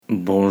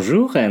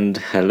Bonjour and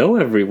hello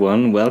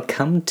everyone.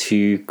 Welcome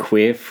to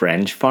Queer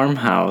French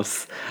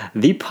Farmhouse,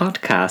 the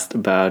podcast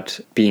about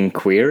being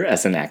queer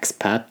as an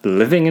expat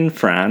living in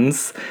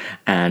France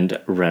and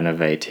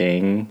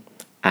renovating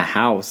a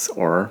house,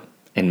 or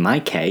in my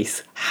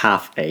case,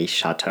 half a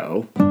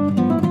chateau.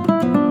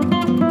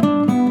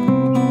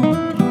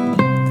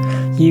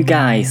 You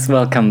guys,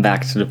 welcome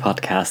back to the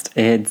podcast.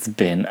 It's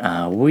been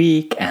a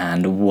week,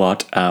 and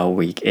what a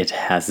week it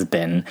has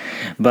been.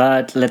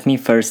 But let me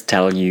first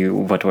tell you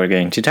what we're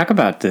going to talk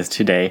about this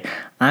today.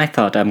 I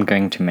thought I'm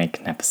going to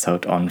make an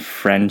episode on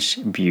French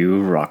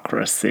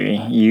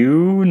bureaucracy.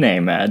 You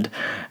name it.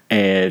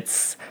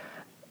 It's,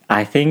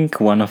 I think,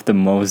 one of the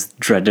most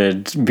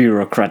dreaded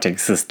bureaucratic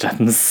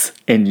systems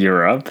in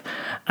Europe.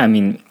 I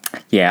mean,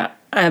 yeah,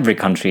 every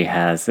country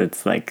has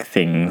its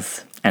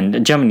things.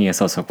 And Germany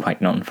is also quite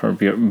known for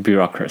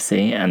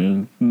bureaucracy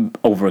and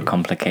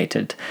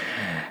overcomplicated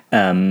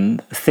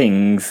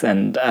things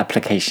and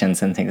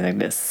applications and things like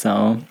this.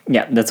 So,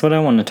 yeah, that's what I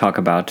want to talk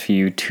about to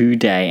you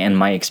today and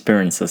my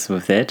experiences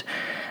with it.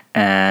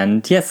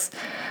 And yes,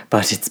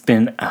 but it's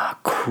been a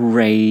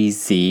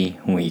crazy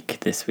week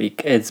this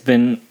week. It's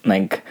been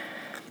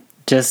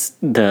just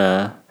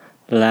the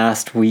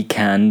last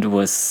weekend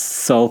was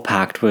so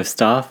packed with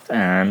stuff,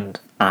 and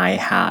I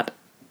had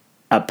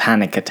a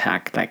panic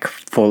attack,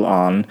 full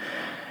on.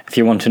 If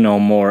you want to know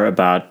more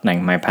about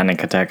my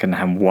panic attack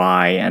and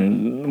why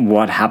and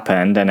what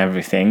happened and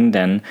everything,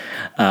 then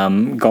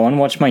go and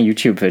watch my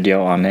YouTube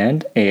video on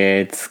it.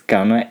 It's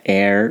gonna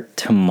air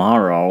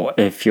tomorrow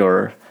if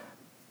you're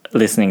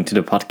listening to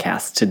the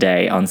podcast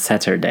today on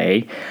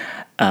Saturday.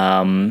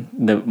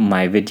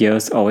 My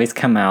videos always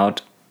come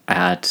out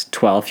at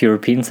 12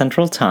 European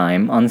Central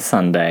Time on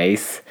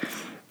Sundays.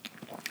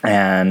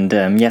 And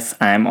yes,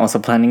 I'm also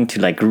planning to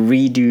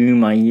redo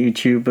my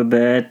YouTube a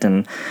bit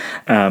and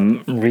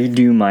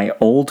redo my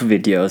old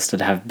videos that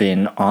have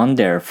been on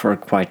there for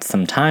quite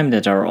some time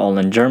that are all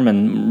in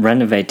German,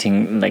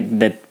 renovating,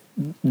 that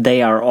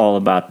they are all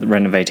about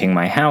renovating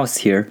my house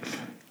here.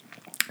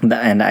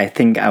 And I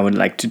think I would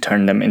like to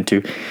turn them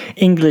into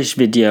English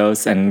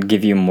videos and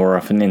give you more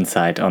of an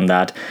insight on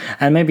that.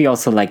 And maybe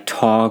also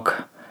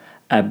talk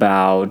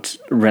about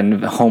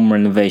home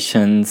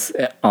renovations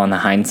on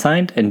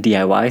hindsight and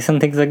DIYs and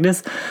things like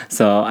this.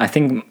 So I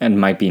think it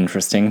might be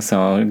interesting.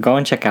 So go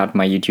and check out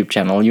my YouTube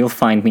channel. You'll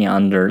find me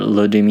under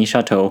Le Demi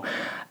Chateau.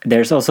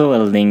 There's also a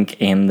link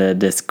in the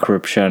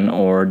description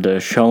or the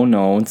show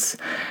notes.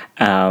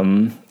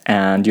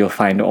 And you'll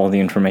find all the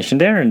information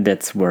there. And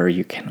that's where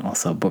you can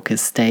also book a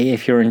stay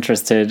if you're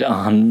interested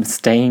on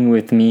staying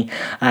with me.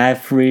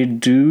 I've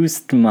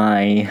reduced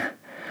my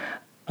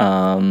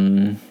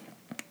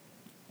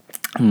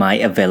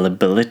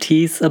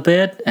availabilities a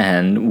bit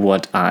and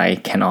what I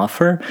can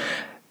offer,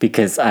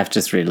 because I've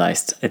just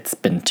realized it's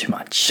been too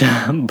much.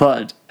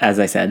 But as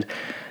I said,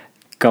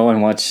 go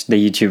and watch the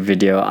YouTube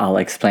video. I'll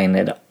explain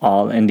it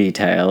all in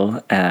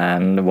detail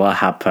and what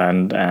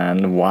happened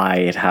and why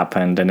it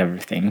happened and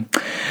everything.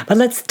 But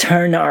let's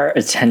turn our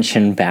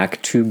attention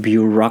back to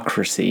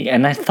bureaucracy.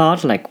 And I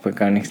thought we're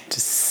going to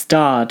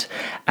start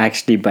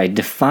actually by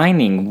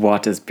defining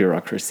what is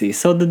bureaucracy.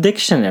 So the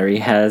dictionary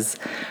has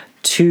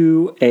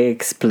two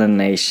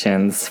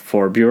explanations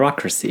for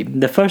bureaucracy.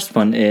 The first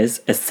one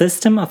is a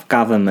system of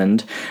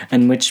government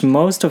in which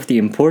most of the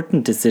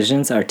important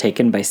decisions are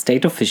taken by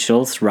state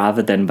officials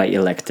rather than by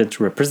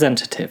elected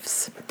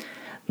representatives.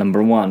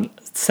 Number one.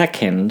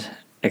 Second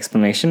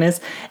explanation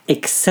is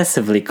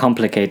excessively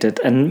complicated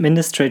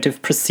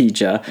administrative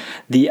procedure,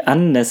 the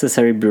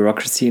unnecessary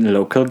bureaucracy in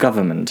local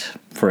government,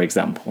 for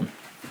example.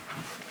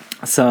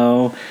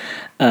 So,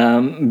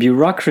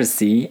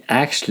 bureaucracy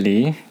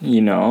actually,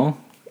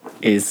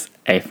 is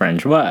a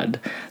French word.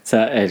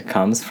 So it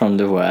comes from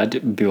the word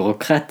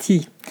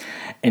bureaucratie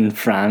in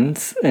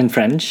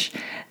French.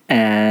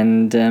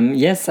 And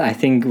yes, I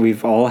think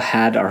we've all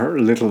had our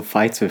little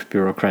fights with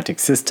bureaucratic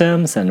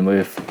systems and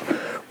with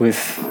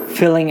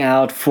filling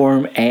out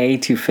Form A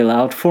to fill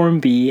out Form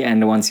B.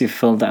 And once you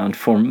filled out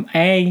Form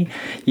A,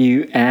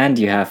 you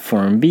have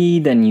Form B,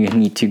 then you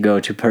need to go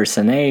to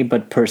Person A,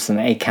 but Person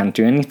A can't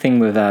do anything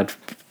without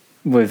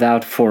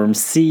Form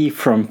C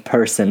from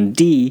Person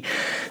D.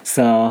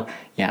 So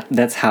yeah,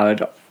 that's how it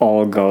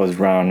all goes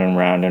round and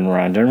round and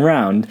round and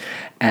round.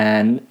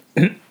 And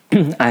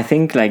I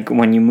think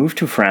when you move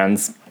to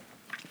France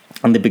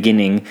in the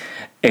beginning,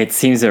 it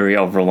seems very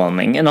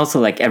overwhelming. And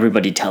also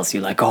everybody tells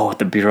you oh,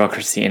 the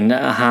bureaucracy and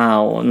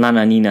how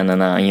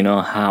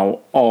how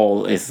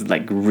all is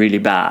really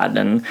bad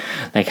and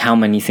how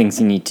many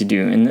things you need to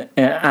do. And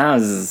I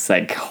was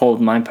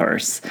hold my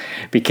purse,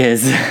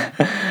 because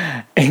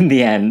in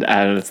the end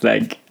I was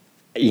I've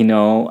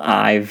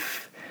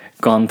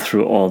gone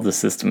through all the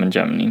system in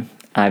Germany.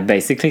 I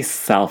basically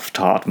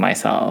self-taught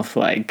myself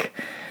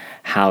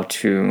how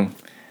to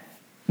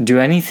do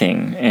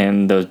anything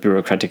in those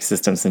bureaucratic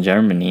systems in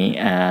Germany,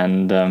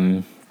 and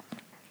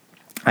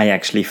I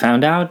actually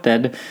found out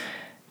that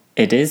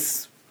it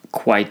is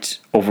quite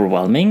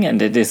overwhelming,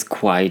 and it is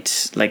quite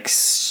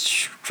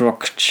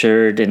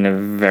structured in a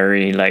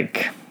very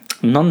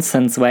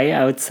nonsense way,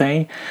 I would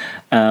say.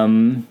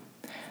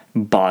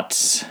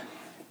 But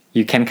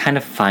you can kind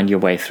of find your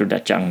way through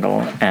that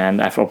jungle.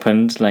 And I've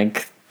opened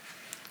like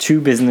 2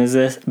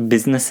 businesses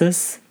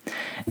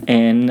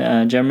in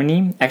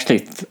Germany. Actually,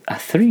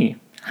 3.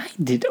 I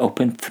did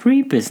open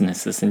 3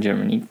 businesses in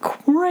Germany.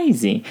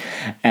 Crazy.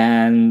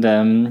 And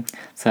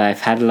so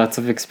I've had lots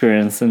of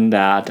experience in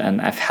that,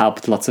 and I've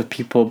helped lots of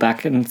people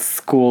back in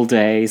school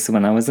days.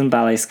 When I was in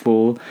ballet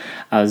school,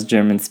 I was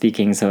German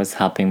speaking, so I was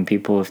helping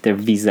people with their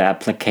visa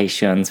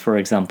applications, for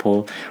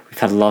example. We've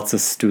had lots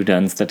of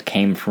students that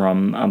came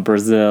from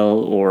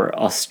Brazil or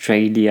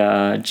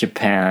Australia,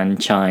 Japan,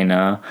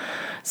 China.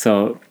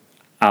 So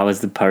I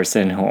was the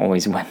person who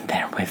always went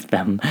there with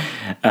them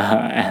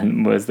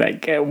and was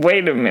like,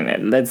 wait a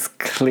minute, let's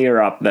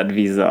clear up that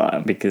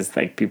visa, because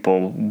like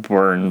people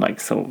weren't like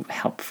so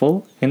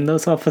helpful in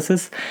those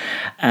offices.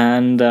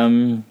 And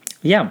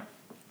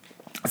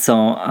so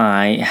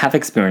I have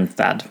experienced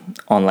that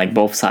on like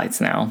both sides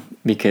now,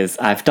 because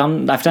I've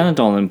done it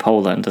all in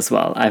Poland as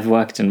well. I've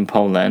worked in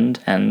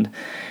Poland, and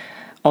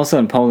also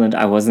in Poland,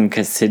 I wasn't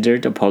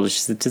considered a Polish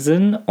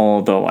citizen,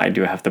 although I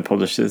do have the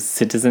Polish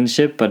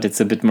citizenship, but it's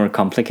a bit more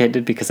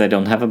complicated because I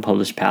don't have a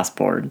Polish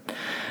passport.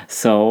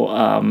 So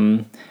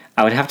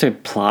I would have to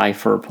apply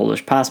for a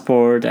Polish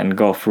passport and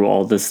go through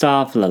all this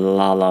stuff, la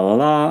la la la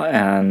la,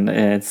 and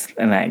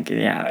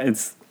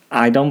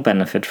I don't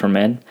benefit from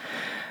it.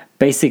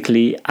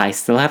 Basically, I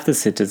still have the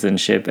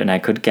citizenship, and I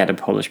could get a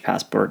Polish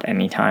passport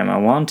anytime I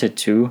wanted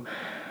to.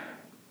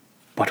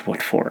 But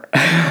what for?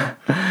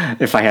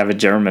 If I have a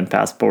German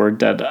passport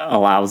that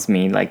allows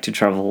me like to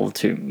travel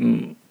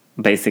to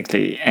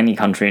basically any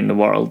country in the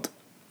world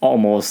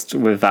almost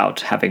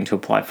without having to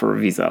apply for a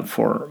visa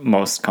for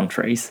most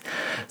countries.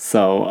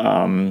 So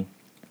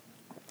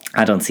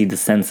I don't see the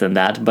sense in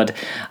that. But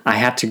I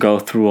had to go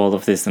through all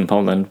of this in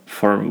Poland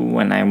for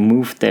when I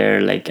moved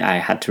there. Like I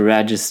had to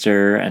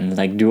register and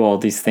like do all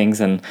these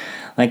things, and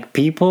like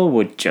people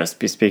would just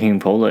be speaking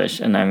Polish.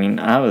 And I mean,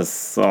 I was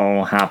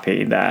so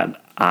happy that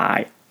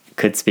I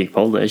could speak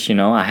Polish. You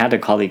know, I had a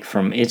colleague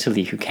from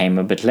Italy who came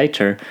a bit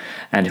later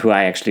and who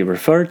I actually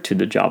referred to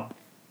the job.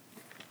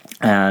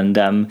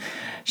 And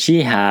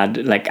she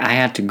had, like, I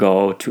had to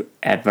go to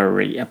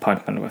every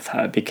appointment with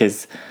her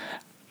because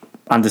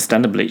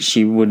understandably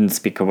she wouldn't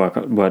speak a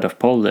word of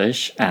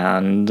Polish,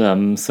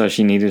 and so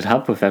she needed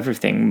help with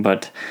everything.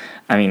 But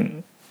I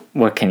mean,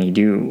 what can you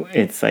do?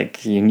 It's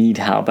like you need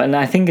help. And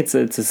I think it's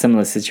a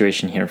similar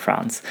situation here in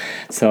France.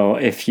 So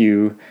if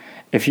you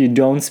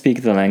don't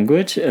speak the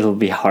language, it'll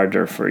be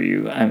harder for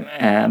you.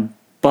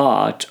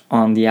 But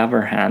on the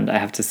other hand, I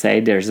have to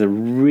say there's a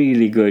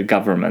really good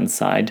government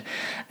side.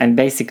 And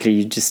basically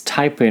you just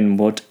type in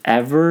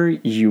whatever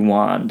you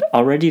want.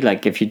 Already,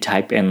 like if you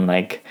type in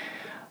like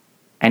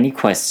any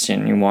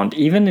question you want,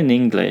 even in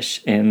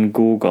English, in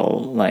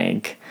Google,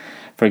 like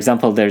for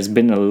example, there's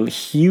been a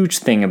huge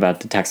thing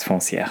about the taxe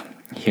foncière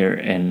here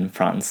in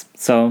France.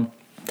 So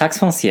taxe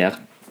foncière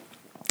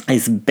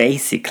is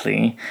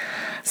basically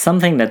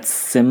something that's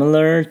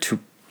similar to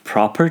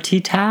property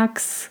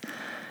tax.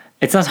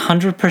 It's not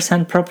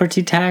 100%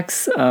 property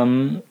tax,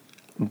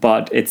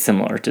 but it's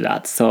similar to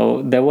that.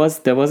 So there was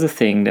a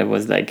thing that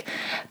was like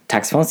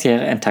taxe foncière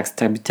and taxe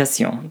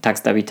d'habitation.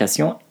 Taxe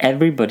d'habitation,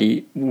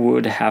 everybody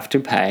would have to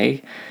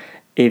pay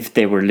if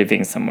they were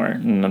living somewhere,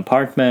 in an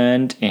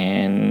apartment,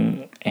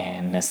 in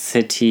a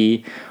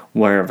city,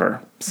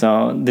 wherever.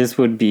 So this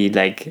would be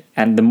like,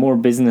 and the more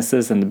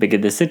businesses and the bigger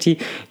the city,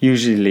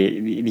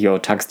 usually your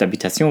taxe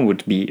d'habitation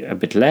would be a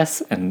bit less,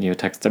 and your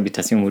taxe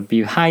d'habitation would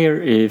be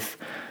higher if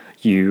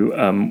you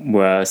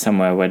were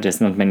somewhere where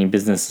there's not many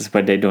businesses,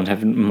 where they don't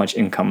have much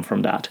income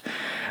from that.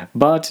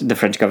 But the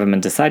French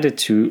government decided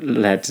to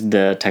let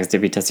the taxe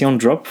d'habitation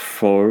drop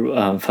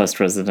for first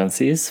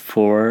residencies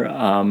for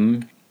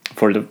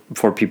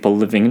people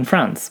living in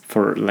France,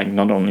 for like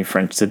not only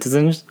French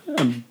citizens,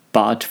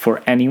 but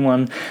for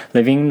anyone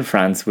living in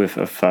France with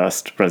a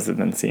first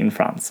residency in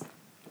France.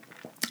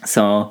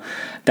 So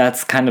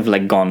that's kind of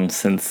like gone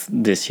since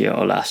this year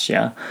or last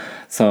year.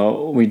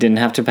 So we didn't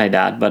have to pay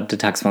that, but the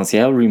taxe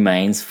foncière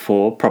remains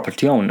for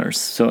property owners.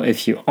 So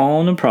if you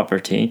own a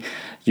property,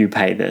 you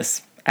pay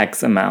this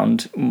X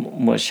amount,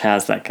 which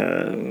has like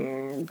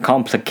a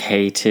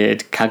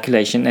complicated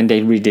calculation, and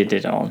they redid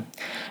it all.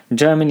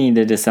 Germany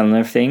did a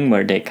similar thing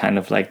where they kind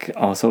of like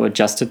also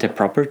adjusted the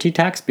property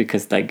tax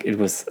because like it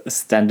was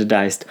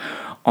standardized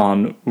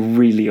on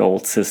really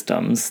old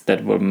systems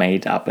that were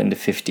made up in the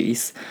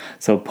 50s.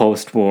 So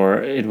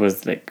post-war, it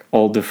was like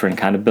all different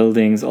kind of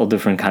buildings, all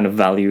different kind of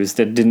values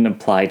that didn't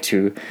apply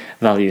to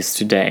values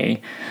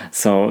today.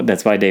 So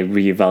that's why they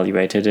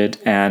reevaluated it,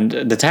 and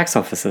the tax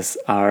offices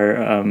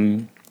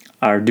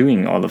are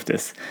doing all of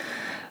this.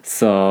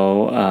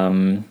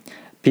 So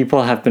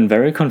people have been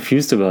very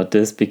confused about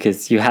this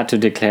because you had to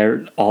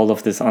declare all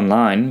of this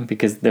online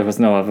because there was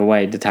no other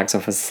way. The tax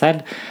office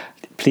said,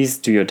 please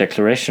do your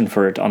declaration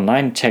for it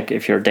online, check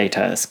if your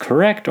data is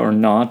correct or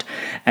not.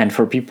 And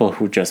for people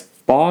who just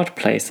bought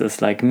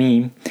places like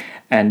me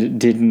and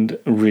didn't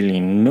really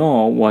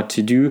know what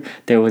to do,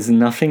 there was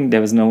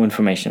no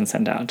information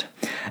sent out.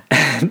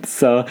 And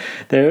so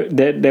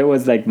there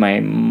was like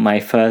my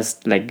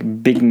first like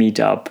big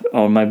meetup,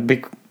 or my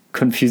big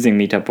confusing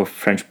meetup with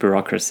French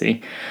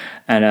bureaucracy.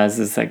 And I was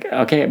just like,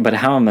 okay, but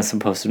how am I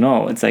supposed to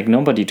know? It's like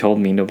nobody told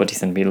me, nobody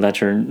sent me a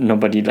letter,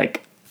 nobody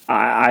like,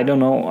 I don't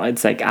know.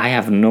 It's like I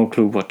have no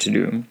clue what to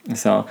do.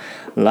 So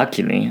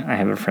luckily I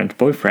have a French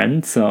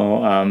boyfriend, so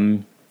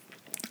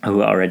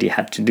who already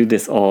had to do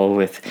this all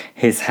with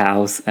his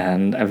house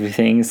and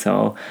everything.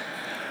 So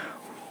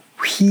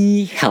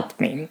he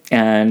helped me.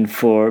 And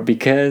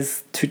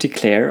because to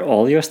declare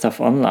all your stuff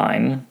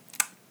online,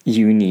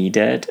 you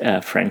needed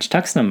a French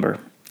tax number.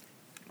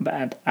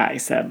 But I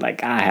said,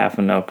 like, I have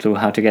no clue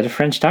how to get a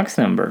French tax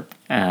number.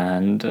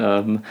 And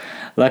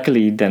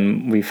luckily,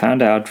 then we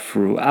found out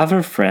through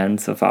other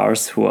friends of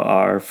ours who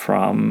are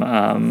from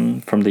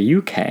the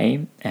UK,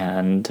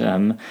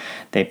 and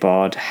they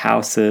bought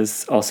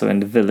houses also in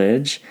the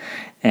village.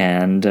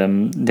 And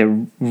they're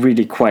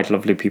really quite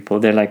lovely people.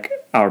 They're like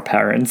our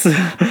parents.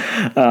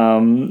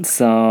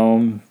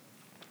 So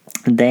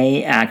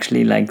they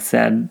actually like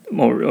said,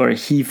 or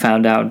he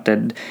found out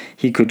that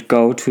he could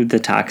go to the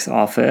tax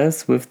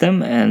office with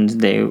them, and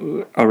they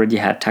already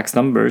had tax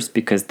numbers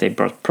because they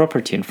bought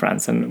property in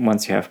France. And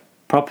once you have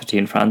property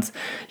in France,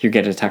 you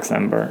get a tax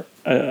number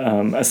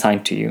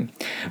assigned to you,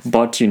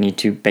 but you need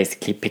to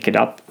basically pick it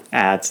up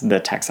at the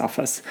tax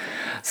office.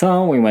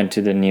 So we went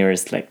to the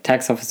nearest like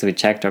tax office. We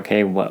checked,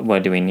 okay,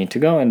 where do we need to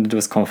go? And it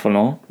was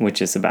Conflans,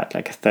 which is about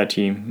like a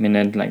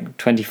 30-minute, like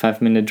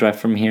 25-minute drive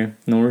from here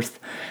north.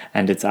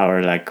 And it's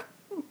our like,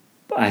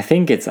 I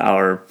think it's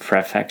our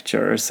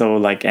prefecture. So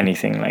like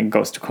anything like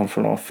goes to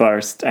Conflans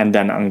first, and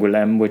then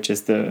Angoulême, which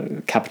is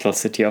the capital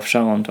city of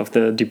Charente, of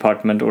the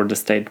department or the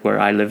state where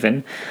I live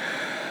in.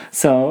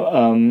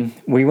 So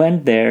we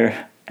went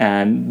there.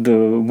 And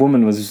the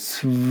woman was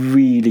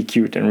really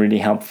cute and really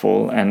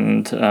helpful.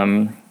 And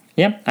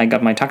I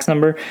got my tax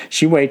number.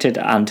 She waited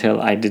until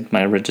I did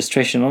my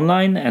registration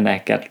online, and I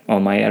got all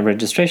my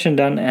registration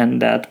done,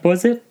 and that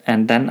was it.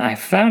 And then I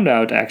found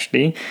out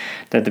actually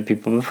that the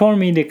people before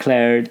me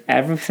declared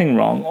everything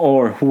wrong,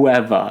 or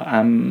whoever.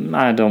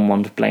 I don't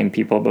want to blame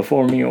people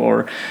before me,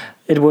 or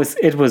it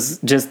was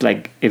just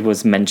like it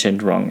was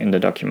mentioned wrong in the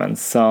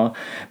documents. So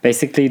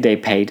basically they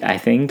paid, I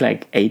think,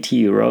 like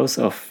 80 euros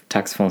of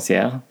taxe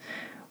foncière.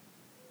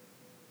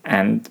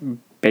 And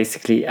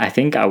basically I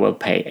think I will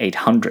pay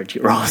 800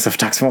 euros of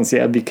taxe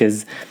foncière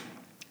because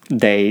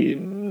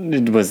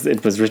it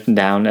was written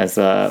down as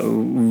a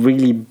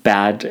really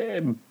bad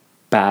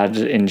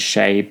in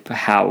shape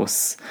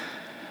house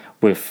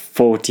with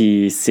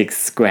 46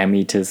 square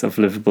meters of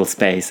livable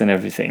space and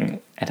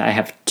everything. And I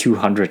have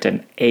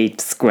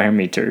 208 square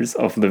meters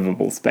of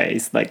livable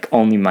space. Like,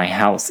 only my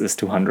house is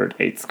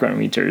 208 square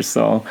meters.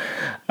 So,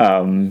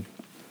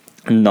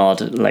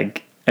 not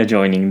like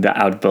adjoining the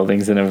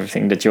outbuildings and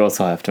everything that you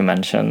also have to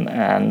mention.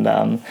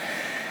 And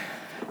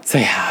so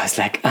yeah, I was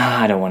like,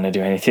 I don't want to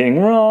do anything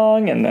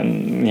wrong. And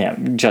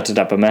then, jotted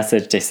up a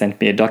message. They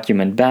sent me a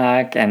document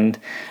back, and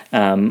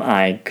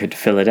I could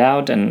fill it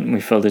out. And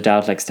we filled it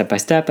out like step by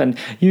step. And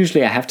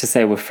usually I have to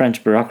say, with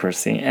French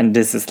bureaucracy, and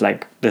this is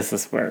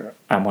where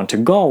I want to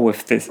go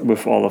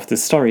with all of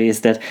this story,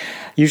 is that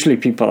usually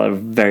people are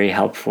very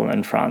helpful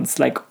in France.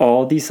 Like,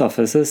 all these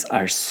offices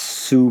are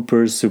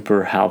super,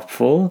 super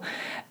helpful.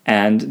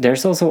 And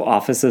there's also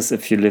offices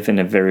if you live in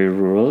a very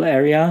rural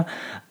area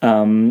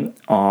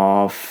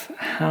of,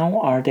 how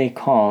are they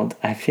called?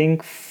 I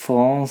think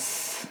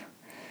France.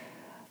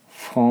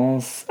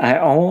 I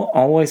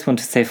always want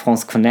to say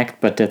France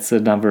Connect, but that's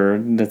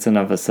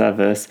another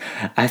service.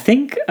 I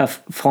think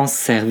of France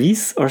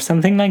Service or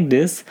something like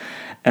this.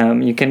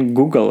 You can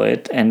Google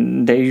it,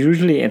 and they're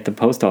usually at the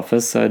post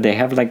office. So they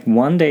have like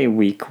 1 day a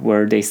week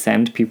where they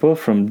send people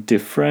from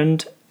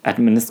different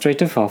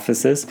administrative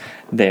offices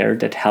there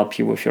that help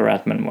you with your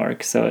admin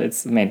work. So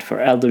it's made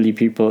for elderly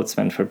people, it's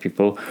meant for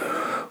people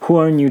who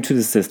are new to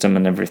the system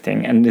and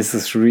everything. And this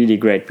is really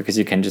great because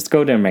you can just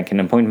go there, make an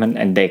appointment,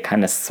 and they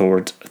kind of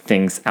sort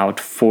things out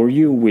for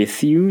you,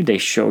 with you. They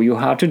show you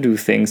how to do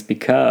things,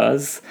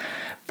 because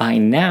by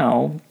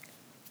now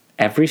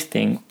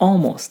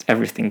almost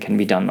everything can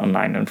be done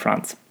online in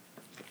France,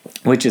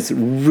 which is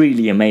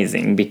really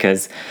amazing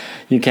because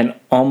you can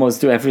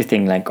almost do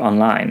everything like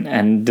online.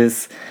 And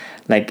this,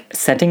 like,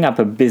 setting up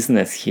a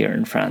business here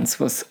in France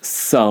was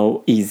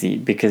so easy,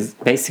 because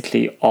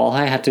basically all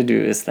I had to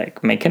do is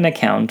like make an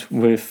account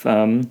with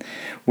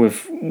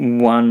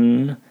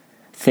one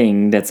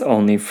thing that's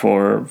only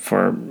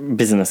for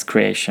business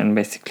creation,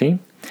 basically.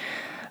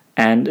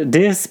 And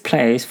this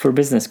place for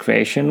business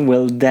creation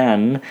will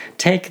then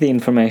take the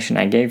information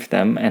I gave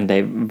them, and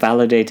they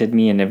validated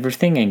me and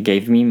everything, and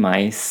gave me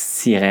my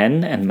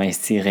Sirène and my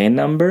Sirène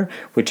number,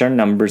 which are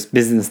numbers,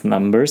 business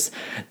numbers,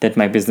 that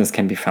my business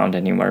can be found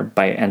anywhere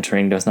by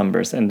entering those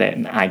numbers. And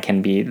then I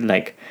can be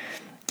like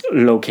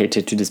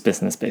located to this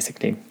business,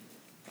 basically.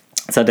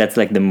 So that's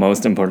like the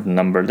most important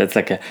number. That's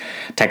like a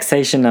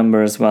taxation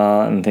number as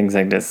well and things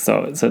like this.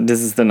 So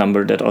this is the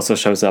number that also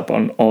shows up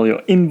on all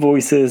your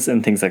invoices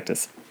and things like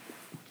this.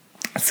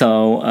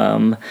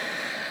 So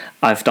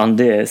I've done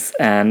this,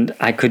 and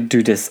I could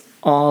do this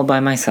all by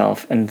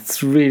myself, and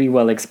it's really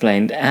well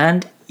explained.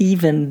 And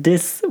even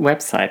this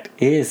website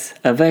is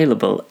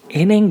available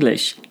in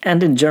English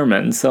and in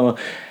German. So,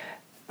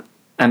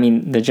 I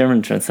mean, the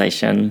German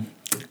translation,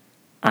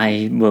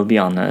 I will be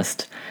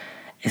honest,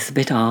 is a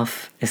bit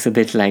off. It's a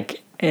bit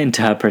like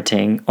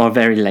interpreting, or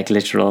very like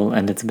literal,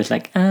 and it's a bit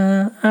like,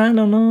 I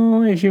don't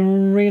know if you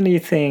really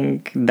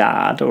think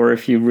that, or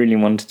if you really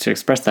wanted to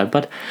express that.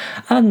 But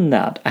other than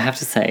that, I have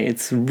to say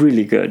it's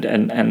really good,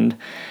 and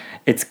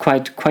it's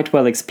quite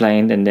well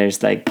explained, and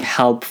there's like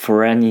help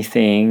for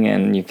anything,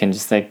 and you can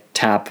just like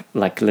tap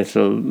like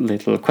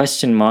little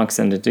question marks,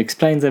 and it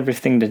explains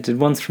everything that it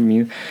wants from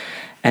you.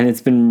 And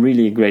it's been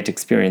really a great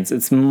experience.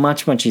 It's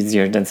much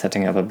easier than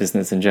setting up a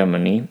business in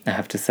Germany, I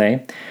have to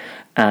say.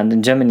 And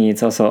in Germany,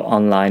 it's also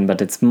online,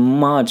 but it's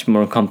much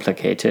more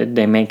complicated.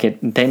 They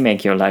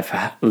make your life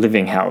a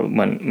living hell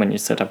when you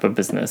set up a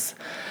business,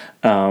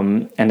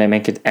 and they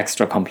make it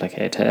extra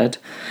complicated.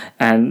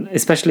 And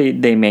especially,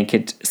 they make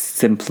it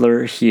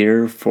simpler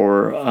here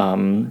for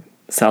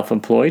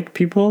self-employed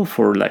people,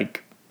 for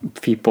like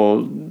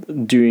people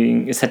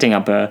setting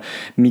up a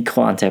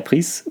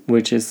micro-entreprise,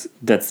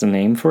 that's the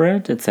name for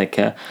it. It's like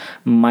a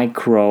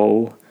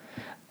micro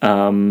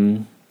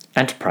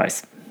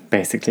enterprise,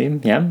 basically.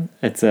 Yeah,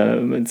 it's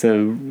a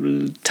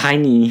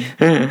tiny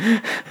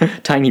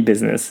tiny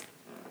business.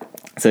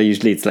 So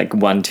usually it's like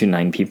 1 to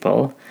 9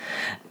 people,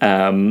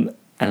 and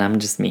I'm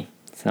just me.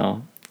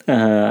 So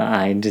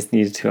I just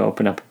needed to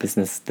open up a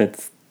business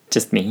that's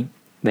just me.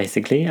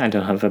 Basically, I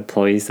don't have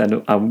employees.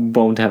 I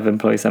won't have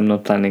employees. I'm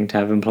not planning to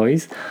have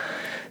employees.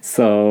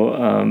 So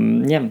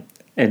yeah,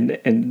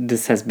 and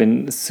this has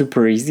been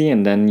super easy.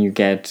 And then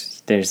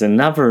there's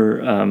another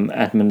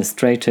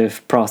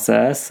administrative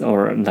process,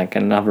 or like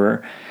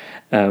another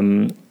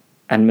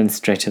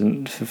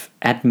administrative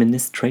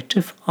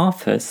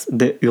office,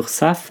 the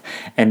URSSAF,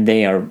 and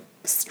they are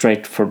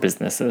straight for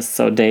businesses.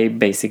 So they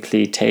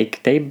basically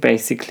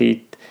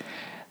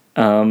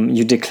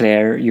you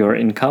declare your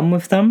income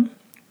with them.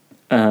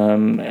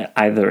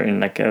 Either in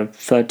like a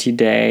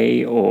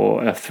 30-day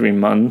or a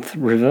 3-month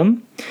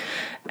rhythm,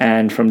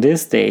 and from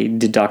this they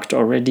deduct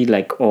already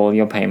like all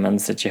your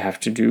payments that you have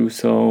to do.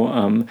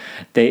 So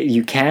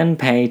you can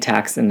pay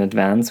tax in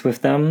advance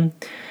with them.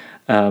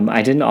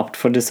 I didn't opt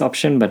for this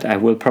option, but I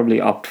will probably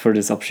opt for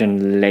this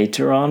option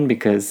later on,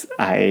 because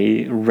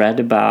I read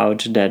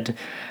about that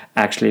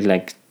actually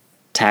like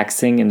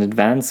taxing in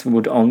advance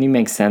would only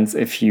make sense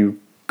if you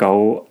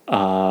go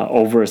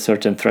over a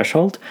certain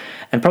threshold,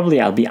 and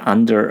probably I'll be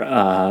under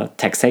a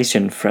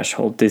taxation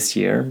threshold this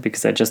year,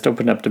 because I just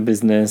opened up the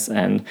business,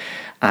 and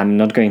I'm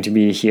not going to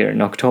be here in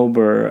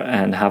October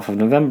and half of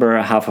November,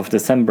 half of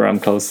December I'm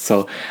closed,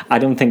 so I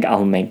don't think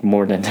I'll make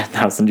more than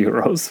 10,000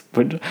 euros.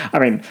 But I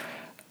mean,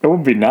 it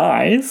would be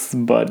nice,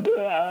 but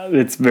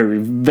it's very,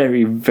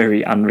 very,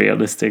 very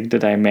unrealistic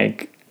that I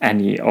make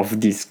any of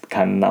these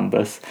kind of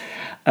numbers.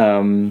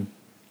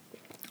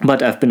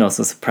 But I've been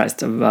also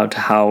surprised about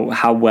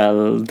how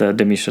well the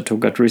demi-chateau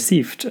got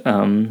received.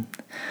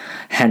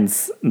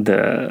 Hence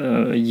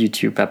the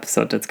YouTube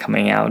episode that's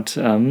coming out.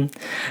 Yeah,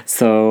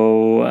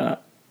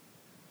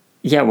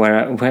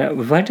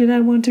 where did I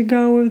want to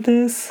go with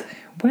this?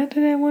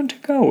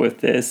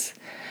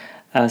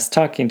 I was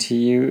talking to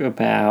you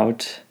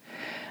about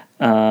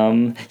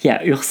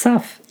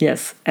URSSAF,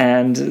 yes.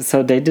 And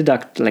so they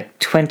deduct like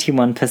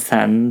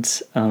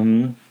 21%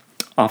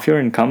 of your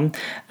income,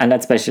 and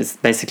that's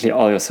basically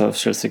all your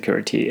social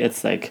security.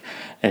 It's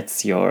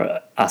your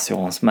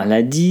assurance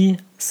maladie,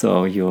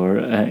 so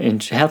your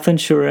health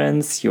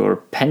insurance, your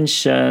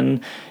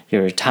pension,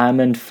 your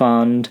retirement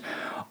fund.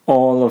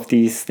 All of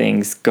these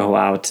things go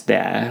out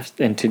there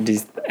into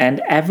these,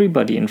 and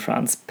everybody in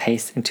France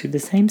pays into the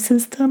same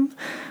system.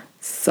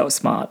 So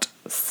smart.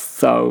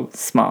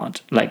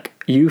 Like,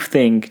 you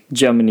think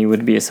Germany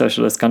would be a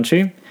socialist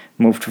country?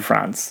 Move to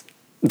France.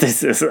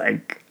 This is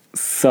like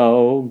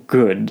so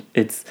good.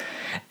 It's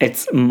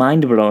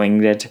mind-blowing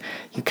that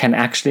you can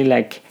actually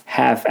like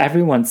have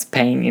everyone's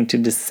paying into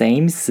the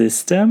same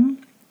system,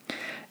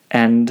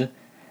 and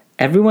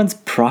everyone's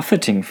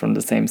profiting from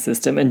the same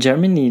system. In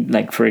Germany,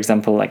 like, for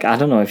example, like, I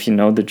don't know if you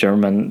know the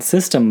German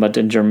system, but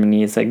in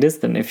Germany it's like this.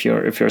 Then if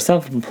you're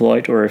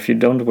self-employed, or if you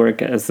don't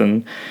work as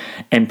an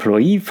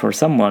employee for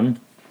someone,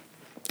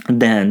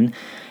 then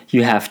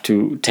you have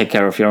to take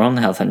care of your own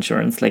health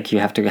insurance. Like, you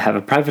have to have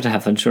a private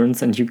health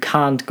insurance, and you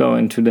can't go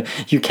into the.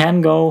 You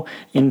can go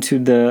into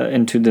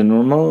the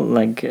normal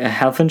like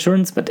health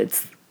insurance, but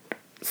it's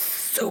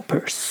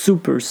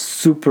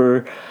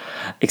super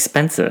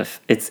expensive.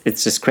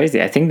 It's just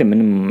crazy. I think the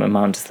minimum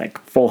amount is like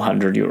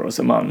 400 euros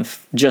a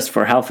month just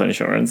for health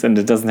insurance, and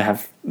it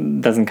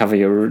doesn't cover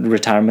your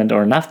retirement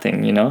or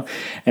nothing. In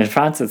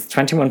France, it's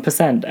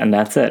 21%, and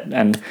that's it.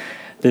 And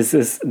this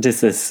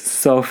is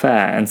so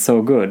fair and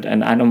so good,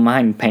 and I don't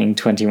mind paying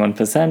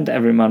 21%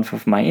 every month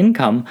of my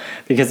income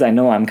because I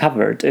know I'm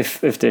covered. If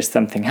there's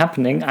something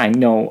happening, I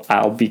know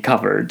I'll be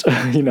covered.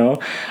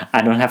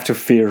 I don't have to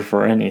fear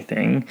for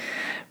anything,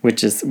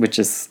 which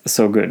is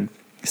so good.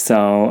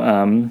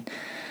 So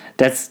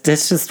that's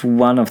just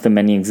one of the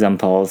many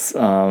examples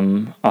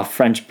of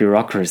French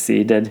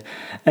bureaucracy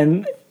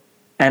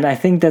and I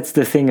think that's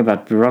the thing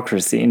about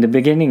bureaucracy. In the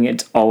beginning,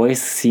 it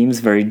always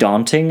seems very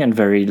daunting and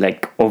very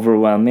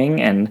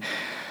overwhelming. And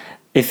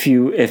if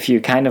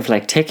you kind of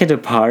take it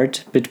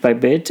apart bit by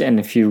bit, and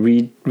if you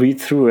read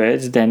through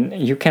it, then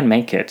you can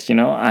make it.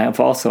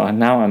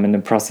 I'm in the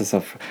process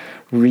of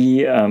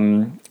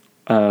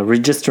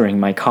registering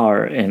my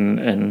car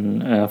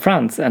in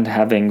France and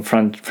having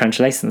French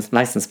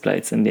license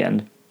plates in the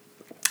end.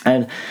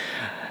 And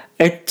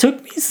it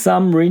took me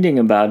some reading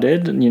about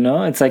it,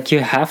 It's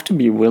you have to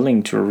be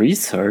willing to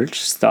research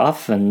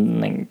stuff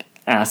and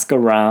ask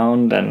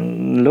around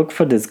and look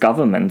for these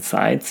government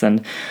sites.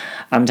 And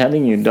I'm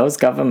telling you, those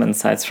government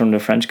sites from the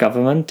French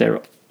government,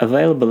 they're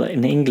available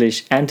in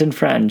English and in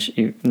French.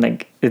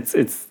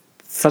 It's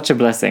such a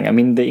blessing. I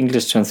mean, the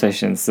English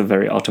translation is a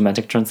very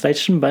automatic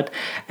translation, but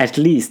at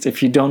least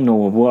if you don't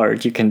know a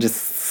word, you can just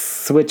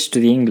switch to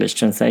the English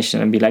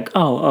translation and be like,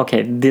 oh,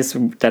 okay,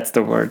 that's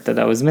the word that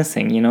I was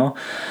missing,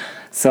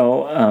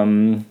 So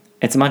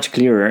it's much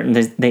clearer, and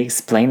they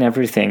explain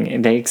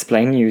everything. They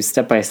explain you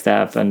step by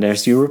step, and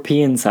there's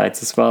European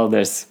sites as well.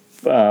 There's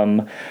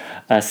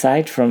a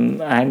site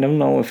from, I don't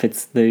know if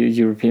it's the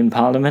European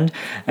Parliament,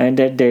 and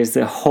there's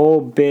a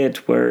whole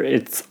bit where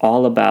it's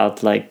all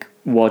about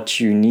what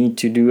you need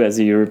to do as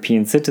a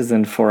European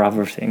citizen for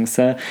other things.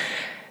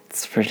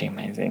 It's pretty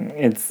amazing.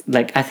 It's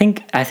I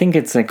think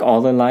it's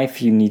all in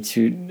life you need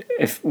to,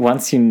 if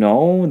once you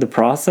know the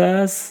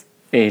process,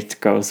 it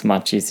goes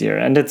much easier.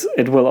 And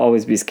it will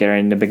always be scary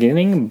in the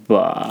beginning,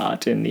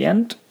 but in the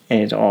end,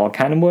 it all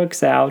kind of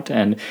works out.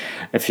 And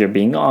if you're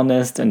being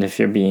honest and if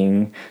you're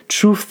being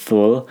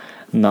truthful,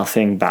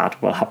 nothing bad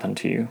will happen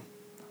to you.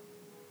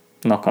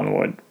 Knock on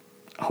wood,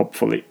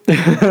 hopefully.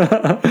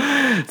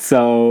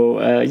 So,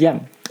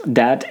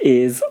 that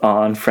is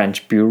on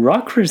French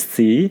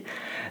bureaucracy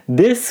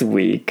this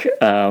week,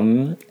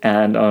 and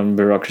on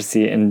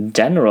bureaucracy in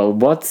general.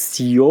 What's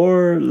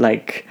your,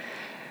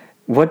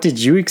 what did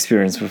you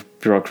experience with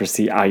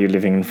bureaucracy? Are you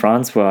living in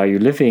France? Where are you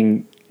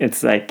living?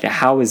 It's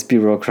how is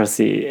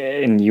bureaucracy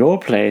in your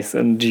place?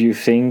 And do you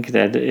think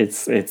that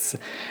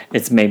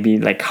it's maybe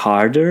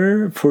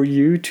harder for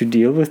you to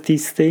deal with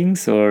these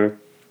things, or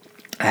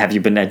have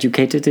you been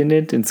educated in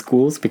it in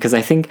schools? Because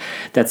I think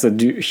that's a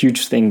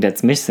huge thing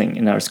that's missing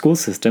in our school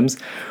systems.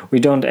 We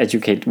don't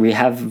educate. We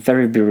have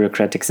very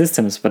bureaucratic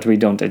systems, but we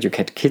don't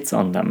educate kids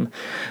on them.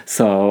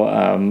 So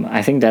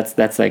I think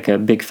that's a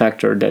big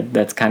factor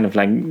that's kind of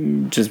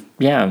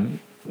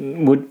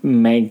would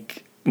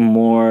make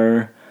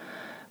more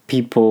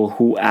people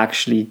who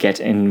actually get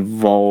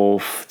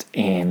involved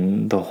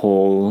in the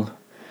whole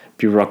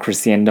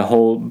bureaucracy and the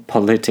whole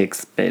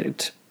politics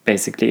bit,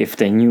 basically, if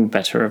they knew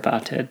better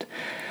about it.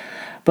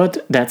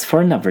 But that's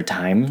for another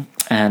time.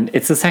 And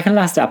it's the second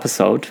last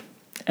episode.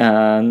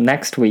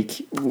 Next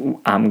week,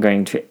 I'm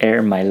going to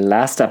air my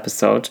last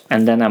episode,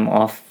 and then I'm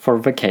off for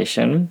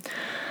vacation.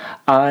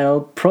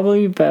 I'll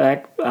probably be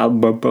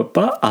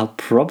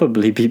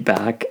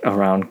back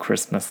around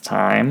Christmas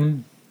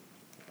time.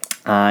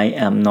 I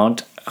am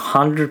not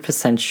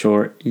 100%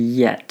 sure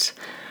yet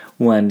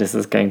when this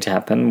is going to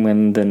happen,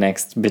 when the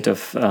next bit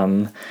of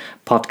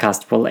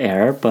podcast will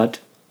air, but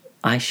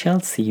I shall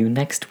see you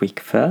next week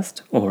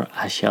first, or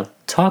I shall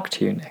talk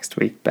to you next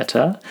week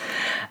better,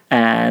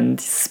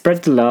 and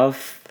spread the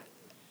love.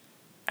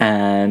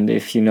 And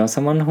if you know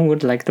someone who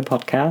would like the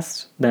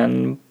podcast,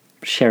 then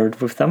share it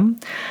with them.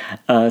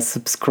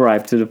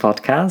 Subscribe to the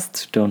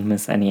podcast, don't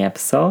miss any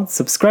episodes.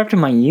 Subscribe to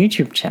my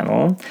YouTube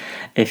channel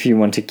if you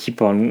want to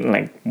keep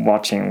on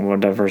watching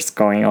whatever's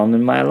going on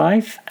in my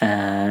life.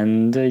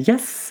 And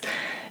yes,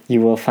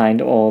 you will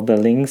find all the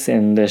links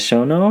in the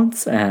show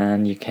notes,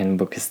 and you can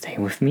book a stay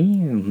with me.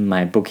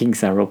 My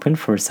bookings are open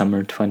for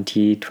summer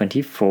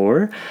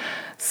 2024.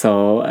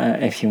 So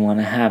if you want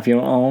to have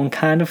your own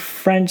kind of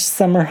French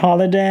summer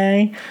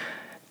holiday,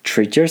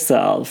 treat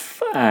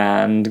yourself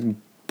and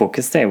book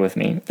a stay with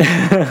me.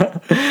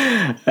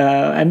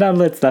 And all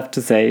that's left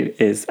to say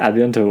is à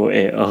bientôt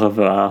et au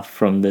revoir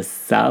from the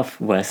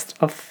southwest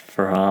of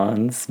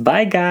France.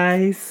 Bye,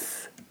 guys!